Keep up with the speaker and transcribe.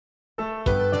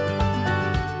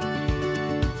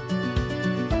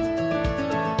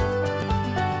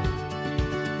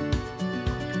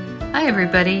Hi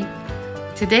everybody.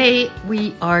 Today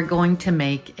we are going to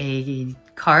make a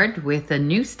card with a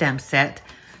new stamp set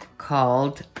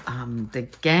called the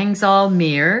Gangs All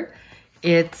Meer.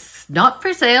 It's not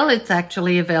for sale, it's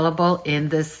actually available in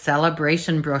this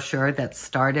Sale-A-Bration brochure that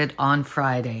started on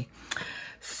Friday.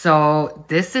 So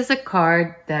this is a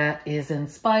card that is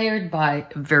inspired by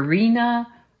Verena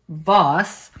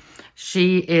Voss.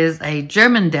 She is a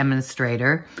German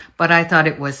demonstrator, but I thought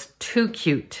it was too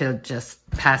cute to just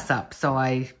pass up. So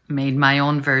I made my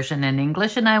own version in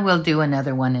English and I will do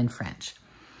another one in French.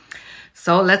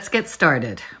 So let's get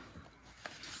started.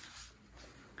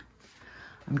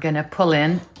 I'm gonna pull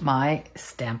in my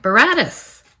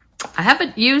Stamparatus. I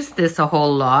haven't used this a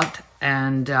whole lot,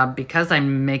 and because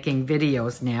I'm making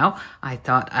videos now, I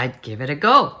thought I'd give it a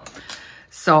go.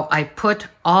 So I put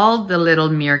all the little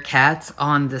meerkats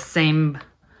on the same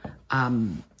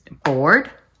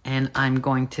board, and I'm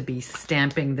going to be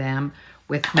stamping them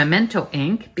with Memento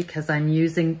ink because I'm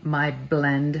using my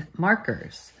blend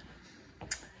markers.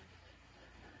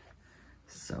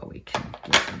 So we can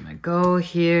give them a go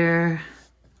here.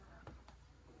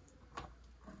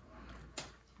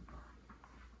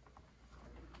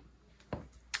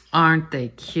 Aren't they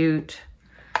cute?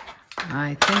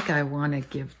 I think I want to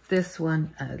give this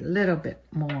one a little bit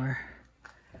more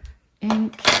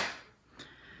ink.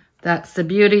 That's the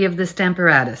beauty of the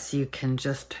Stamparatus. You can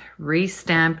just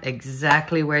re-stamp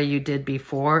exactly where you did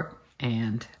before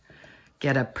and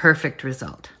get a perfect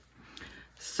result.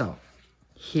 So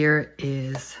here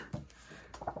is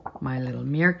my little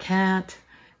meerkat.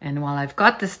 And while I've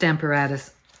got the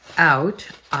Stamparatus out,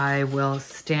 I will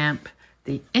stamp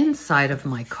the inside of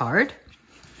my card.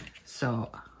 So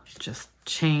just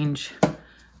change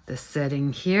the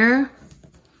setting here,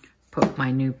 put my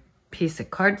new piece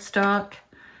of cardstock,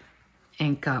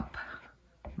 ink up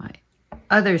my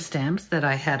other stamps that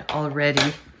I had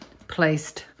already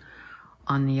placed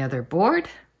on the other board,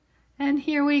 and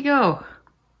here we go.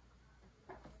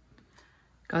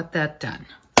 Got that done.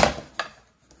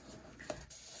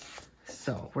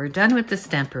 So we're done with the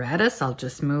Stamparatus. I'll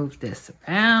just move this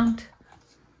around.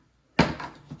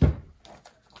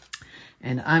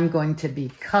 And I'm going to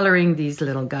be coloring these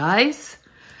little guys.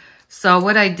 So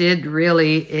what I did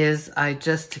really is I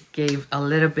just gave a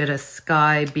little bit of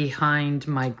sky behind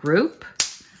my group.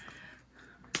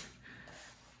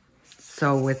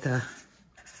 So with a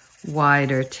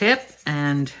wider tip,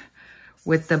 and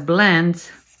with the blends,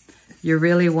 you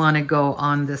really want to go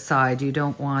on the side. You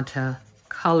don't want to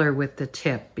color with the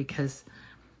tip because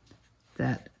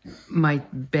that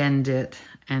might bend it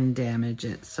and damage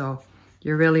it. So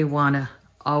you really want to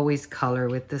always color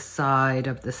with the side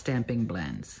of the stamping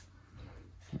blends.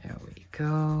 There we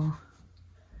go.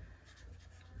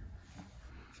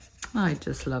 I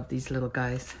just love these little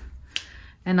guys.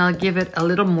 And I'll give it a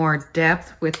little more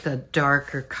depth with the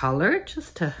darker color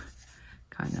just to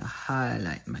kind of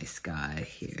highlight my sky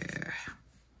here.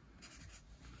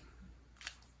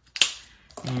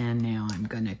 And now I'm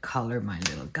going to color my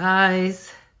little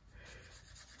guys.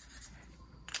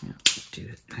 I'll do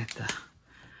it with the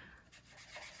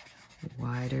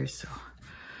wider. So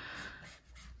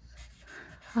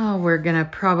we're gonna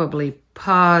probably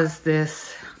pause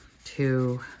this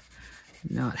to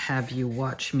not have you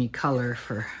watch me color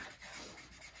for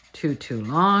too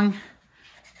long.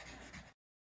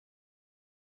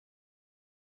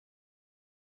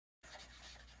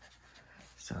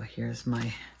 So here's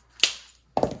my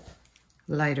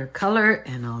lighter color,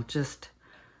 and I'll just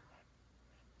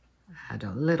add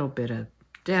a little bit of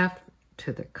depth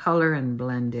to the color and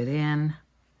blend it in.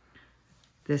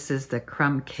 This is the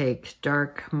Crumb Cake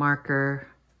Dark marker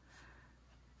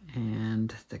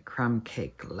and the Crumb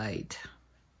Cake Light.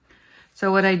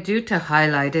 So what I do to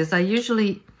highlight is I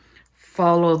usually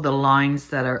follow the lines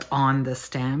that are on the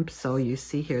stamp. So you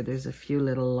see here, there's a few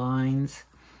little lines,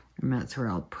 and that's where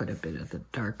I'll put a bit of the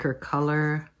darker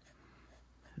color.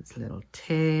 His little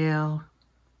tail.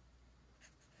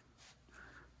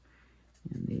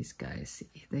 And these guys,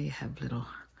 see, they have little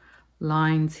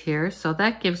lines here. So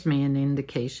that gives me an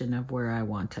indication of where I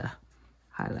want to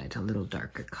highlight a little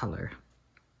darker color.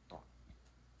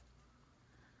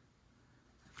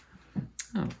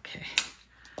 Okay.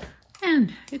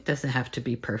 And it doesn't have to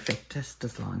be perfect, just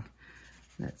as long.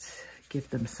 Let's give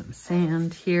them some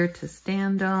sand here to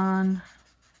stand on.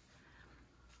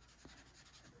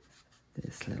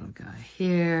 This little guy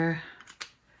here.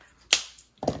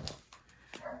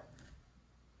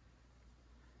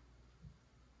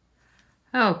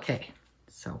 Okay,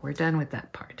 so we're done with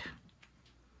that part.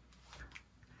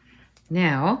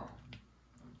 Now,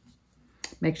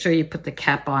 make sure you put the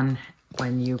cap on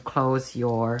when you close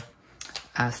your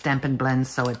Stampin' blend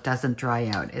so it doesn't dry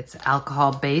out. It's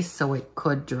alcohol based, so it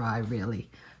could dry really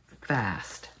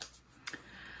fast.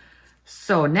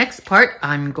 So next part,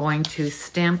 I'm going to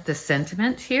stamp the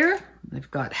sentiment here.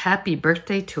 I've got happy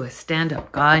birthday to a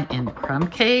stand-up guy in crumb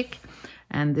cake.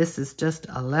 And this is just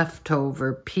a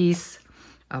leftover piece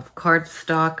of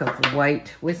cardstock, of white,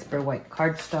 Whisper white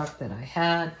cardstock that I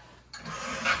had.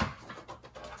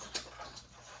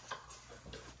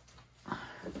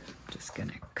 Just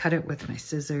gonna cut it with my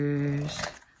scissors.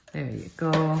 There you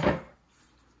go.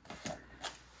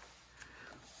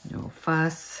 No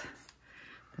fuss.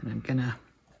 Then I'm gonna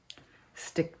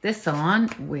stick this on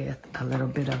with a little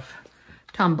bit of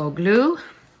Tombow glue.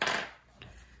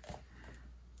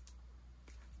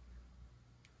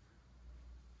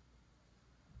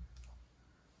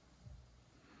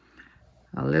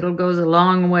 A little goes a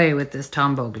long way with this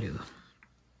Tombow glue.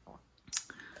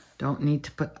 Don't need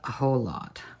to put a whole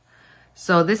lot.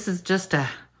 So this is just a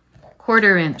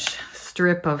 1/4 inch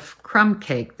strip of crumb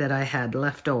cake that I had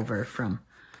left over from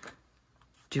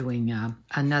doing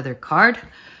another card.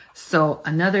 So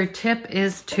another tip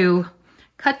is to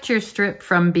cut your strip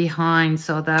from behind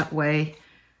so that way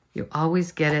you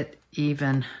always get it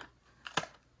even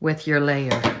with your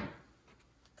layer.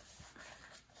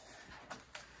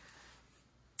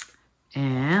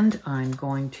 And I'm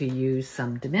going to use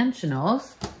some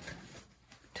dimensionals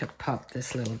to pop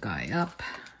this little guy up.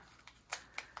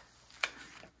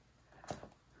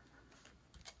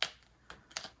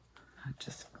 I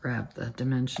just grabbed the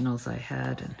dimensionals I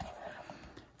had, and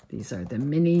these are the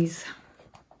minis.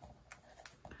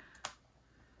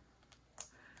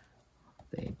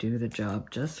 They do the job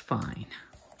just fine.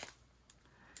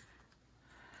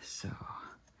 So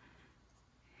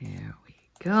here we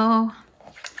go.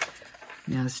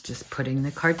 Now it's just putting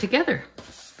the card together.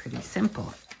 Pretty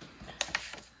simple.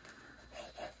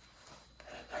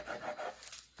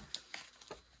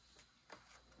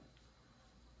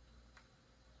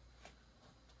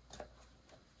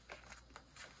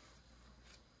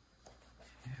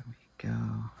 There we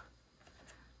go.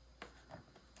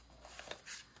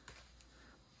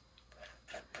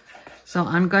 So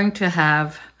I'm going to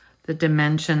have the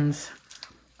dimensions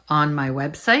on my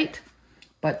website,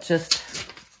 but just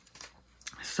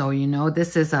so you know,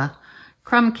 this is a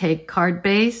crumb cake card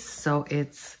base, so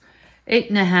it's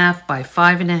 8.5 by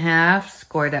 5.5,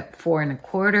 scored at 4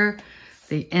 1/4.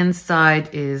 The inside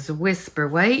is Whisper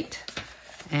white,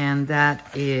 and that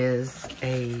is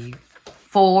a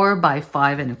 4 by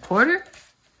 5 1/4.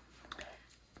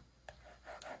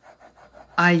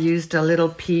 I used a little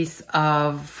piece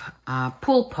of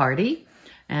Pool Party,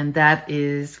 and that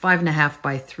is 5.5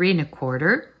 by 3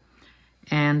 1/4.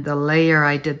 And the layer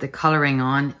I did the coloring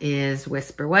on is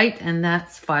Whisper white, and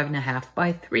that's 5.5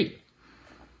 by 3.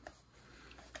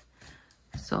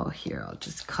 So here, I'll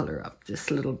just color up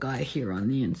this little guy here on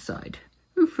the inside.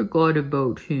 I forgot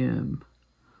about him.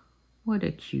 What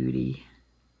a cutie.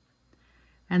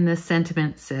 And the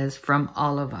sentiment says, from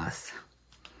all of us.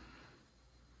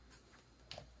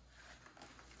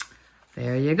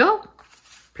 There you go.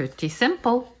 Pretty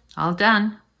simple. All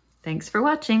done. Thanks for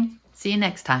watching. See you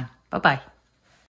next time. Bye-bye.